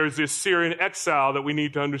 there's this Syrian exile that we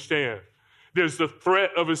need to understand. There's the threat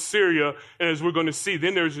of Assyria, and as we're going to see,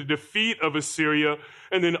 then there's a defeat of Assyria,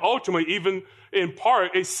 and then ultimately, even in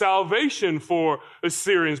part, a salvation for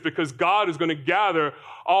Assyrians, because God is going to gather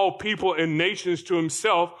all people and nations to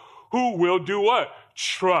himself who will do what?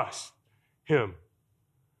 Trust him.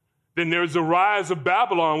 Then there's the rise of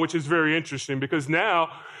Babylon, which is very interesting, because now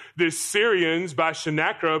the Syrians by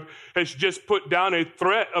Sennacherib has just put down a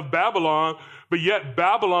threat of Babylon, but yet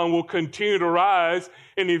Babylon will continue to rise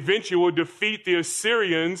and eventually will defeat the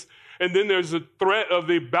Assyrians. And then there's a threat of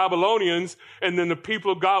the Babylonians, and then the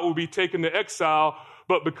people of God will be taken to exile.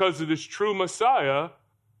 But because of this true Messiah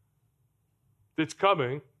that's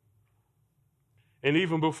coming, and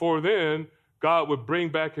even before then, God would bring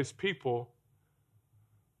back his people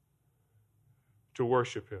to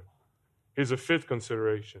worship him. Here's a 5th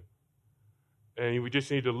consideration. And we just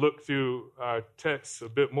need to look through our text a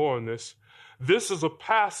bit more on this. This is a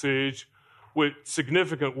passage with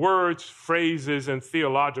significant words, phrases, and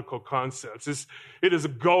theological concepts. It is a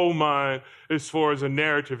gold mine as far as a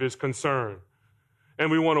narrative is concerned.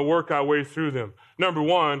 And we want to work our way through them. Number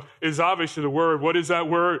 1 is obviously the word. What is that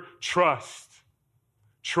word? Trust.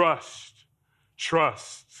 Trust.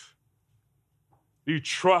 Trust. You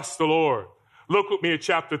trust the Lord. Look with me at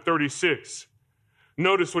chapter 36.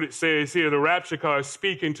 Notice what it says here. The Rapshakeh is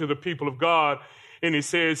speaking to the people of God, and he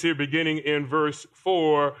says here, beginning in verse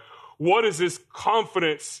 4, what is this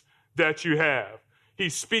confidence that you have? He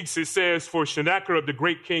speaks, it says, for Sennacherib, the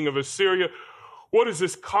great king of Assyria. What is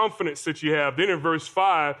this confidence that you have? Then in verse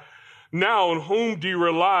 5, now on whom do you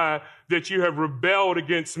rely that you have rebelled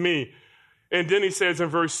against me? And then he says in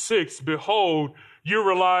verse 6, behold, you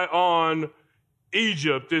rely on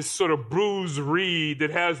Egypt, this sort of bruised reed that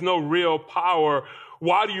has no real power.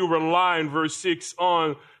 Why do you rely, in verse 6,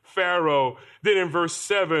 on Pharaoh? Then in verse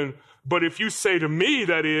 7, but if you say to me,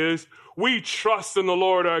 that is, we trust in the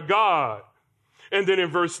Lord our God. And then in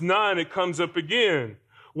verse 9, it comes up again.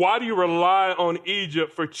 Why do you rely on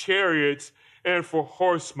Egypt for chariots and for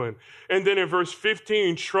horsemen? And then in verse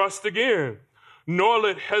 15, trust again. Nor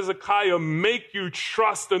let Hezekiah make you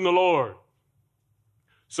trust in the Lord.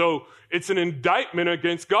 So it's an indictment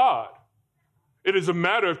against God. It is a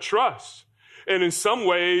matter of trust. And in some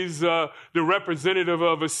ways, the representative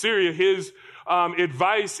of Assyria, his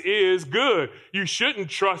advice is good. You shouldn't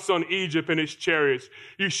trust on Egypt and its chariots.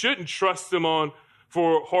 You shouldn't trust them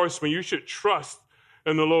for horsemen. You should trust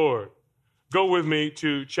in the Lord. Go with me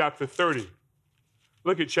to chapter 30.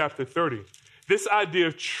 Look at chapter 30. This idea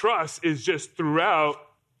of trust is just throughout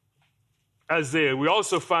Isaiah. We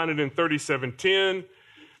also find it in 37:10,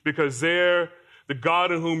 because there, the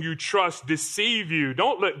God in whom you trust deceive you.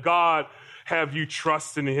 Don't let God have you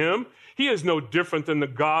trust in him. He is no different than the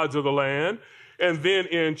gods of the land. And then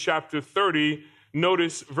in chapter 30,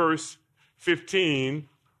 notice verse 15,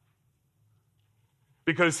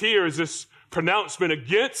 because here is this pronouncement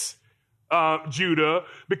against Judah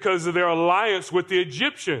because of their alliance with the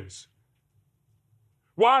Egyptians.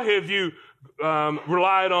 Why have you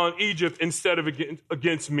relied on Egypt instead of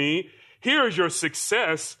against me? Here is your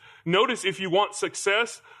success. Notice, if you want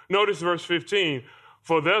success, notice verse 15.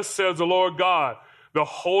 For thus says the Lord God, the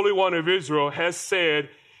Holy One of Israel has said,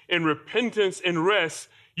 in repentance and rest,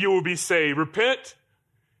 you will be saved. Repent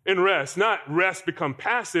and rest. Not rest, become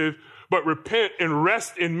passive, but repent and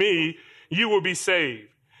rest in me, you will be saved.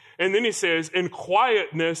 And then he says, in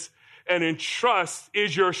quietness and in trust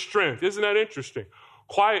is your strength. Isn't that interesting?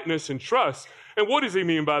 Quietness and trust. And what does he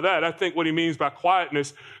mean by that? I think what he means by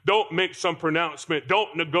quietness, don't make some pronouncement,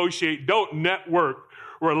 don't negotiate, don't network,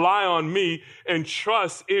 rely on me, and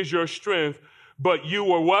trust is your strength. But you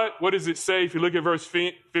were what? What does it say? If you look at verse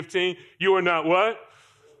 15, you are not what?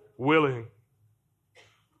 Willing.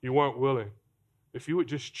 You weren't willing. If you would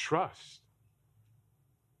just trust.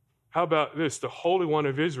 How about this? The Holy One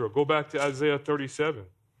of Israel. Go back to Isaiah 37.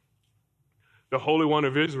 The Holy One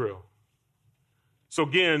of Israel. So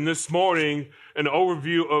again, this morning, an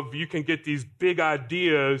overview of, you can get these big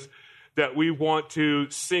ideas that we want to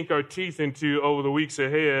sink our teeth into over the weeks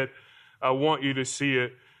ahead. I want you to see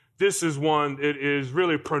it. This is one that is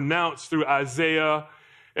really pronounced through Isaiah,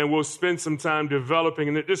 and we'll spend some time developing.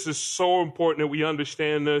 And this is so important that we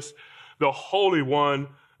understand this. The Holy One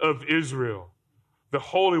of Israel. The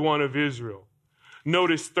Holy One of Israel.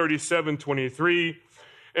 Notice 37:23.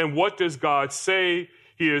 And what does God say?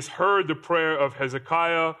 He has heard the prayer of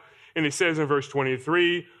Hezekiah. And it says in verse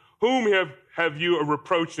 23, whom have you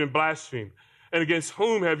reproached and blasphemed? And against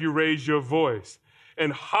whom have you raised your voice?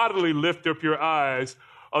 And haughtily lift up your eyes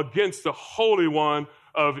against the Holy One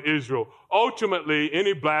of Israel. Ultimately,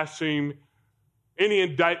 any blasphemy, any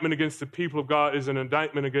indictment against the people of God is an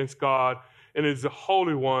indictment against God, and is the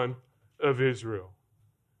Holy One of Israel.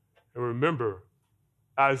 And remember,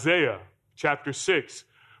 Isaiah chapter 6.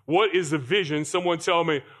 What is the vision? Someone tell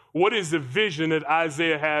me, what is the vision that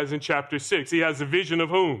Isaiah has in chapter 6? He has a vision of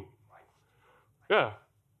whom? Yeah.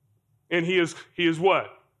 And he is what?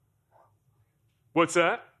 What's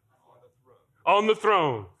that? On the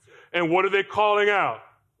throne. And what are they calling out?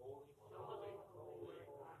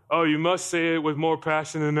 Oh, you must say it with more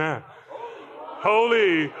passion than that.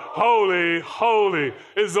 Holy, holy, holy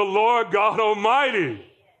is the Lord God Almighty.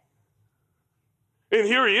 And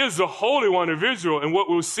here he is, the Holy One of Israel. And what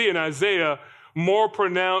we'll see in Isaiah, more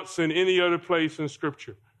pronounced than any other place in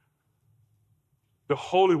Scripture. The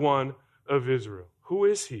Holy One of Israel. Who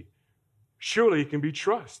is he? Surely he can be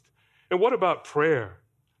trusted. And what about prayer?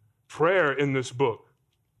 Prayer in this book.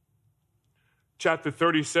 Chapter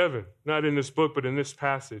 37, not in this book, but in this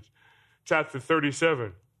passage. Chapter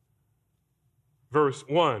 37, verse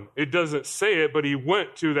 1. It doesn't say it, but he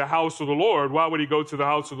went to the house of the Lord. Why would he go to the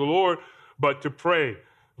house of the Lord? But to pray.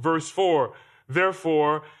 Verse 4.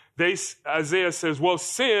 Therefore, Isaiah says, well,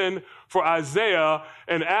 send for Isaiah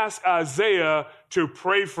and ask Isaiah to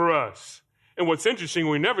pray for us. And what's interesting,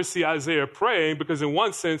 we never see Isaiah praying because in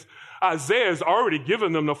one sense, Isaiah has already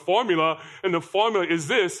given them the formula, and the formula is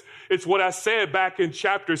this. It's what I said back in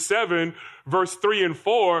chapter 7, verse 3 and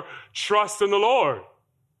 4, trust in the Lord.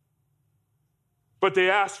 But they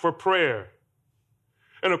asked for prayer.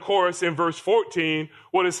 And of course, in verse 14,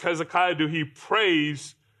 what does Hezekiah do? He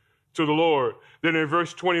prays to the Lord. Then in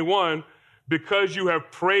verse 21, because you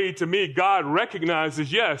have prayed to me, God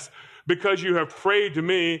recognizes, yes, because you have prayed to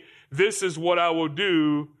me, this is what I will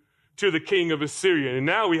do to the king of Assyria. And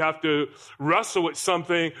now we have to wrestle with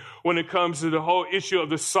something when it comes to the whole issue of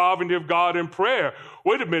the sovereignty of God in prayer.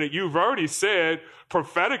 Wait a minute, you've already said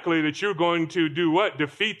prophetically that you're going to do what?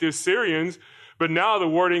 Defeat the Assyrians. But now the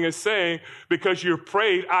wording is saying, because you've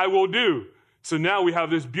prayed, I will do. So now we have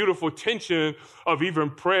this beautiful tension of even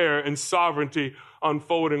prayer and sovereignty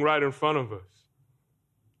unfolding right in front of us.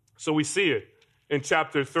 So we see it in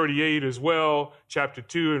chapter 38 as well, chapter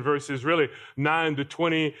 2 and verses really 9 to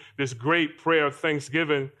 20, this great prayer of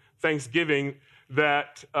thanksgiving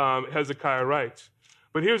that Hezekiah writes.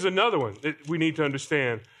 But here's another one that we need to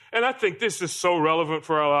understand. And I think this is so relevant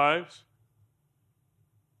for our lives.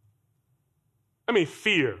 I mean,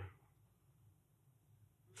 fear.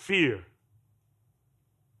 Fear.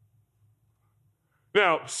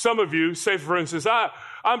 Now, some of you say, for instance, I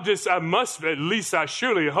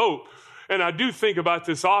surely hope. And I do think about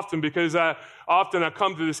this often because I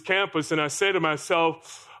come to this campus and I say to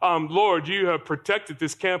myself, Lord, you have protected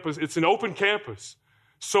this campus. It's an open campus.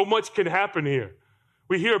 So much can happen here.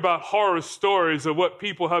 We hear about horror stories of what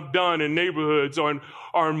people have done in neighborhoods or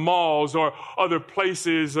in malls or other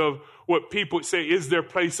places of what people say is their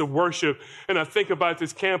place of worship. And I think about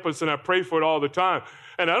this campus and I pray for it all the time.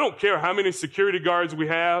 And I don't care how many security guards we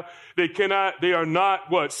have. They are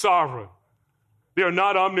not what? Sovereign. They are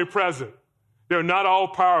not omnipresent. They're not all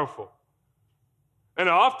powerful. And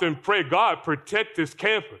I often pray, God, protect this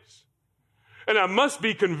campus. And I must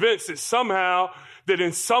be convinced that somehow, that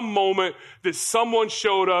in some moment, that someone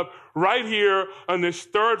showed up right here on this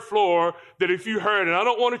third floor, that if you heard, and I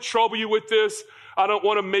don't want to trouble you with this, I don't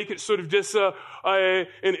want to make it sort of just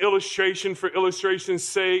an illustration for illustration's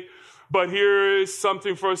sake, but here is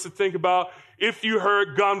something for us to think about. If you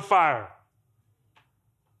heard gunfire,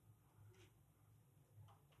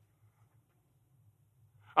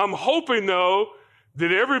 I'm hoping, though,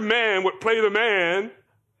 that every man would play the man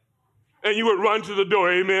and you would run to the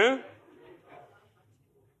door. Amen?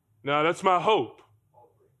 Now, that's my hope.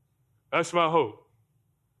 That's my hope.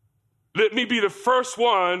 Let me be the first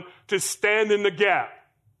one to stand in the gap.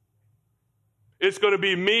 It's going to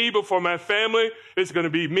be me before my family. It's going to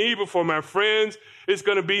be me before my friends. It's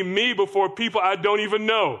going to be me before people I don't even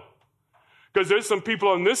know. Because there's some people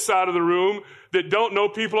on this side of the room that don't know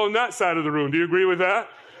people on that side of the room. Do you agree with that?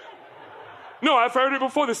 No, I've heard it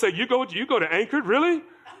before. They say, you go to Anchored? Really?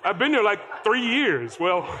 I've been there like 3 years.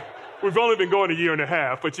 Well, we've only been going a year and a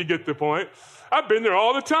half, but you get the point. I've been there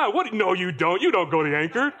all the time. What? No, you don't. You don't go to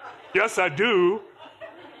Anchored. Yes, I do.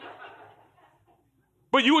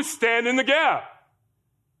 But you would stand in the gap.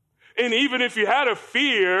 And even if you had a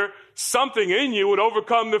fear, something in you would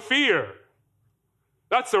overcome the fear.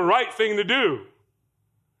 That's the right thing to do.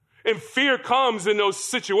 And fear comes in those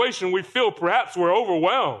situations we feel perhaps we're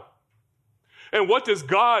overwhelmed. And what does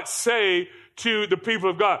God say to the people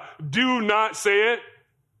of God? Do not say it,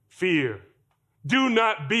 fear. Do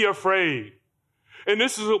not be afraid. And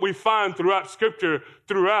this is what we find throughout Scripture,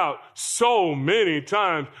 throughout so many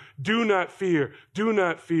times. Do not fear, do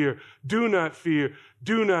not fear, do not fear,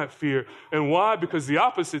 do not fear. And why? Because the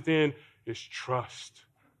opposite then is trust.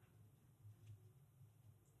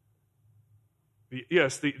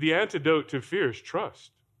 The antidote to fear is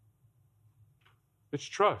trust. It's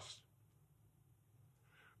trust.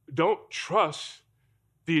 Don't trust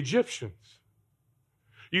the Egyptians.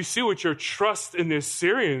 You see what your trust in the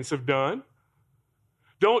Assyrians have done.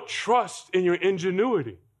 Don't trust in your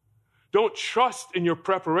ingenuity. Don't trust in your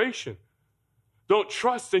preparation. Don't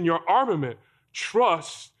trust in your armament.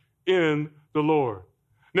 Trust in the Lord.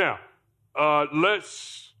 Now,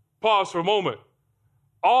 let's pause for a moment.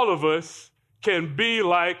 All of us can be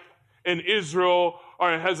like an Israel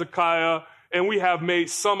or a Hezekiah, and we have made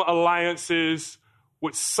some alliances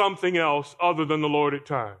with something else other than the Lord at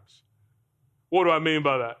times. What do I mean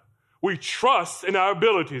by that? We trust in our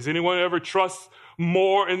abilities. Anyone ever trust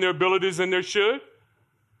more in their abilities than they should?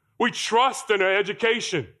 We trust in our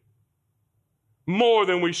education more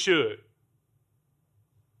than we should.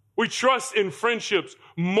 We trust in friendships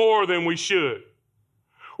more than we should.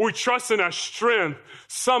 We trust in our strength.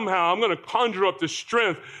 Somehow I'm going to conjure up the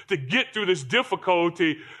strength to get through this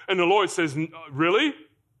difficulty. And the Lord says, really?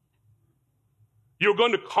 You're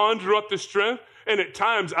going to conjure up the strength? And at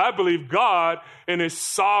times I believe God in his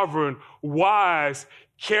sovereign, wise,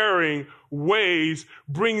 caring ways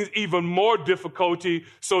brings even more difficulty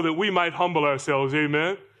so that we might humble ourselves.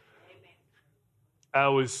 Amen? I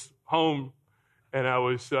was home and I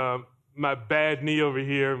was, my bad knee over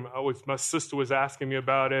here. My sister was asking me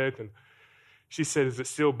about it. And she said, is it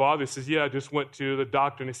still bothering? I said, yeah, I just went to the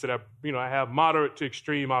doctor and they said, I have moderate to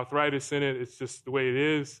extreme arthritis in it. It's just the way it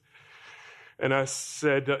is. And I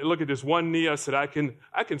said, look at this one knee. I said, I can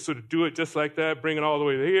sort of do it just like that, bring it all the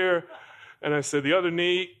way to here. And I said, the other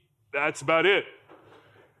knee, that's about it.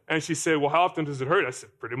 And she said, well, how often does it hurt? I said,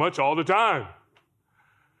 pretty much all the time.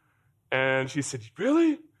 And she said,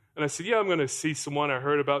 really? And I said, yeah, I'm going to see someone. I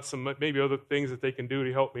heard about some maybe other things that they can do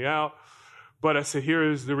to help me out. But I said, here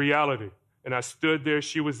is the reality. And I stood there.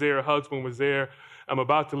 She was there. Her husband was there. I'm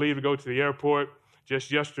about to leave to go to the airport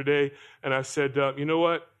just yesterday. And I said, you know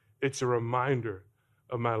what? It's a reminder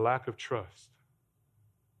of my lack of trust.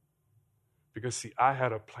 Because, see, I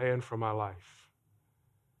had a plan for my life.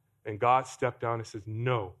 And God stepped down and says,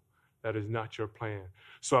 no, that is not your plan.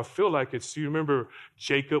 So I feel like you remember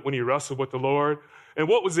Jacob when he wrestled with the Lord? And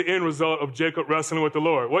what was the end result of Jacob wrestling with the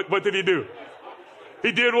Lord? What did he do?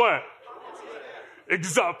 He did what?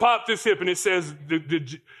 Popped his hip, and it says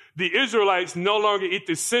the Israelites no longer eat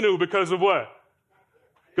the sinew because of what?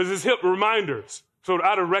 Because his hip reminders. So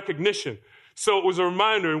out of recognition. So it was a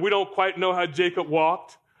reminder, and we don't quite know how Jacob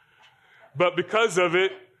walked. But because of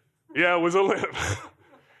it, yeah, it was a limp.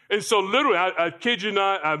 And so literally, I kid you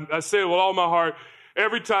not, I say it with all my heart,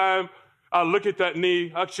 every time I look at that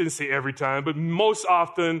knee, I shouldn't say every time, but most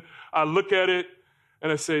often I look at it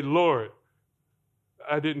and I say, Lord,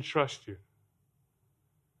 I didn't trust you.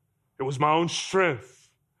 It was my own strength,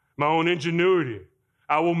 my own ingenuity.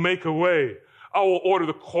 I will make a way. I will order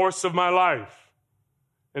the course of my life.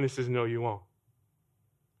 And he says, no, you won't.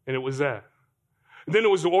 And it was that. And then it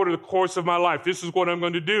was to order the course of my life. This is what I'm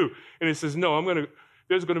going to do. And he says, no,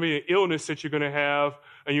 there's going to be an illness that you're going to have,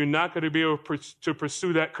 and you're not going to be able to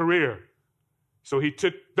pursue that career. So he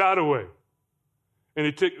took that away. And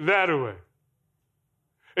he took that away.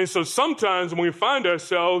 And so sometimes when we find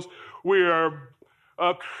ourselves, we are,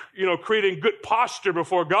 creating good posture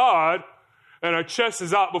before God, and our chest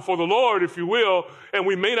is out before the Lord, if you will, and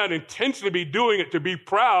we may not intentionally be doing it to be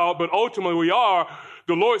proud, but ultimately we are,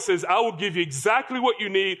 the Lord says, I will give you exactly what you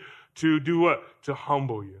need to do what? To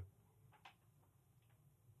humble you.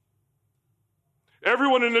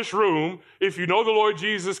 Everyone in this room, if you know the Lord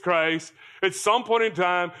Jesus Christ, at some point in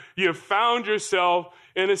time, you have found yourself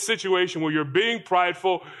in a situation where you're being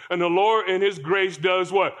prideful, and the Lord in his grace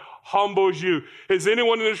does what? Humbles you. Has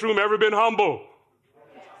anyone in this room ever been humble?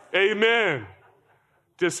 Amen.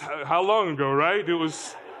 Just how long ago, right? It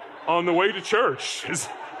was on the way to church,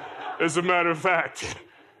 as a matter of fact.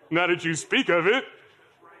 Now that you speak of it,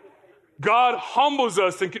 God humbles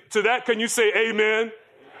us. And to that, can you say amen?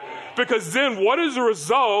 Because then what is the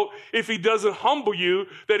result if he doesn't humble you?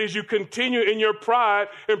 That is, you continue in your pride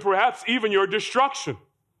and perhaps even your destruction.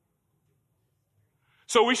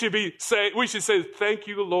 So we should say, thank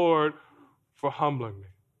you, Lord, for humbling me.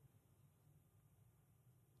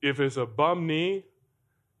 If it's a bum knee,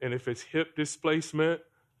 and if it's hip displacement,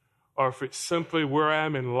 or if it's simply where I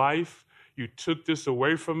am in life, you took this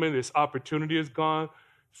away from me, this opportunity is gone.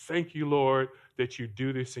 Thank you, Lord, that you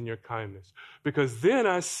do this in your kindness. Because then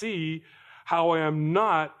I see how I am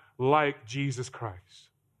not like Jesus Christ.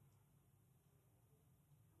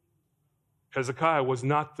 Hezekiah was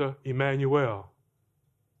not the Emmanuel.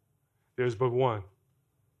 There's but one.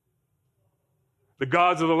 The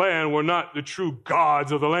gods of the land were not the true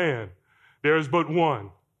gods of the land. There is but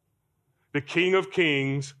one. The King of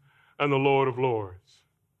Kings and the Lord of Lords.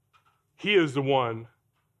 He is the one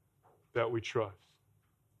that we trust.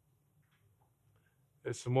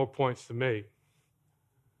 There's some more points to make.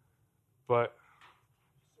 But,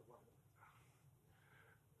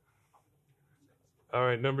 all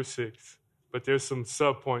right, number 6. But there's some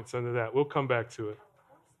sub-points under that. We'll come back to it.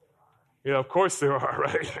 Yeah, of course there are,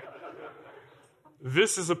 right?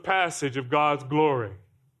 This is a passage of God's glory.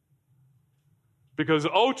 Because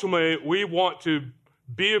ultimately, we want to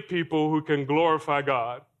be a people who can glorify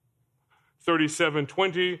God.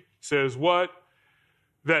 37:20 says what?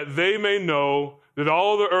 That they may know, that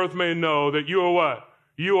all the earth may know that you are what?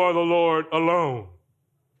 You are the Lord alone.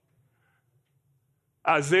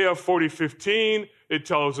 Isaiah 40:15, it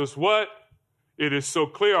tells us what? It is so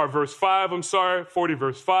clear. Our verse 5, 40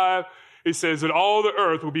 verse 5. It says that all the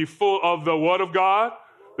earth will be full of the what of God?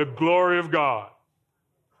 The glory of God.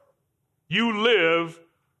 You live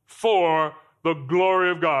for the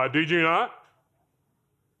glory of God. Did you not?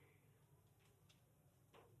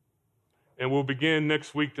 And we'll begin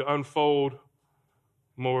next week to unfold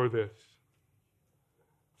more of this.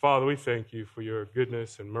 Father, we thank you for your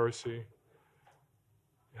goodness and mercy.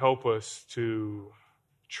 Help us to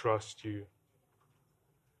trust you.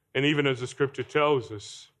 And even as the scripture tells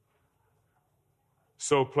us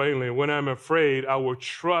so plainly, when I'm afraid, I will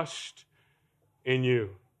trust in you.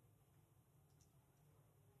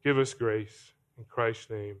 Give us grace. In Christ's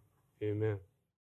name, amen.